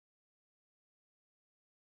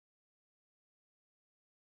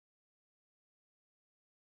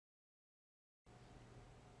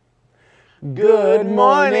Good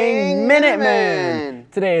morning, Minuteman!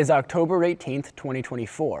 Today is October 18th,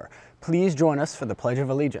 2024. Please join us for the Pledge of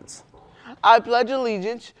Allegiance. I pledge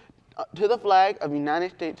allegiance to the flag of the United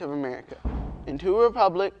States of America and to a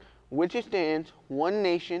republic which stands one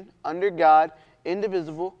nation under God,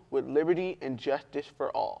 indivisible, with liberty and justice for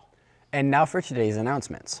all. And now for today's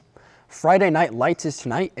announcements. Friday Night Lights is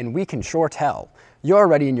tonight, and we can sure tell. You're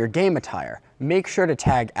already in your game attire. Make sure to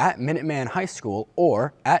tag at Minuteman High School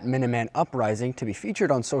or at Minuteman Uprising to be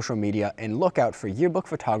featured on social media, and look out for yearbook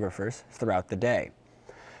photographers throughout the day.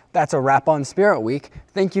 That's a wrap on Spirit Week.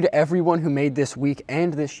 Thank you to everyone who made this week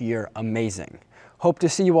and this year amazing. Hope to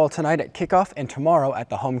see you all tonight at kickoff and tomorrow at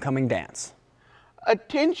the homecoming dance.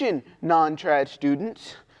 Attention, non-trad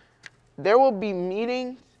students. There will be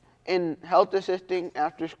meetings and health assisting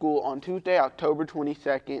after school on Tuesday, October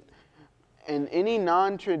 22nd. And any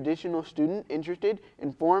non-traditional student interested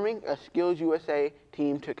in forming a Skills USA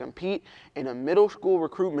team to compete in a middle school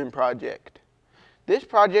recruitment project. This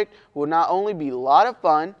project will not only be a lot of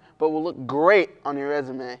fun, but will look great on your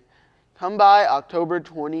resume. Come by October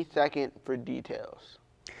 22nd for details.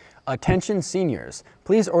 Attention seniors,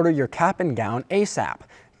 please order your cap and gown ASAP.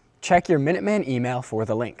 Check your Minuteman email for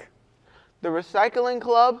the link. The Recycling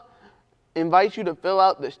Club invites you to fill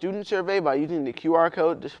out the student survey by using the QR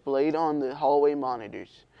code displayed on the hallway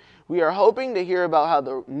monitors. We are hoping to hear about how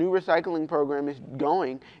the new recycling program is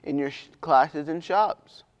going in your classes and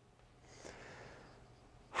shops.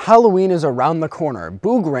 Halloween is around the corner.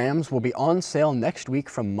 Boograms will be on sale next week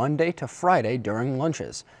from Monday to Friday during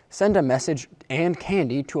lunches. Send a message and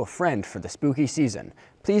candy to a friend for the spooky season.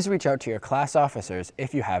 Please reach out to your class officers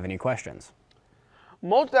if you have any questions.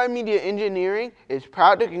 Multimedia Engineering is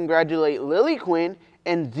proud to congratulate Lily Quinn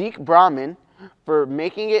and Zeke Brahman for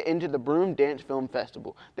making it into the Broome Dance Film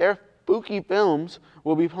Festival. Their spooky films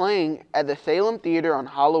will be playing at the Salem Theater on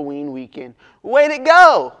Halloween weekend. Way to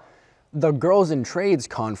go! The Girls in Trades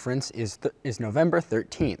Conference is November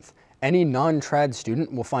 13th. Any non-trad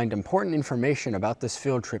student will find important information about this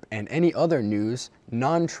field trip and any other news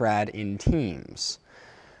non-trad in teams.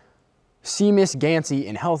 See Miss Gansey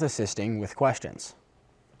in Health Assisting with questions.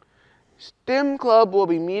 STEM Club will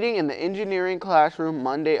be meeting in the engineering classroom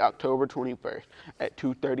Monday, October 21st at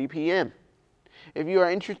 2:30 p.m. If you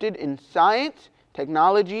are interested in science,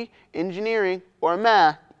 technology, engineering, or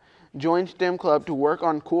math, join STEM Club to work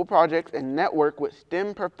on cool projects and network with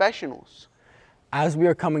STEM professionals. As we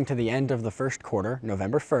are coming to the end of the first quarter,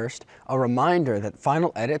 November 1st, a reminder that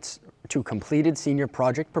final edits to completed senior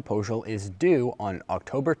project proposal is due on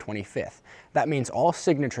October 25th. That means all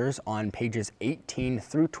signatures on pages 18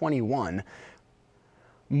 through 21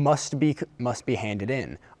 must be handed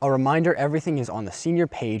in. A reminder, everything is on the senior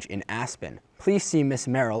page in Aspen. Please see Miss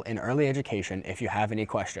Merrill in Early Education if you have any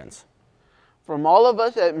questions. From all of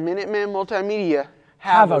us at Minuteman Multimedia,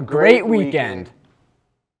 have a great weekend.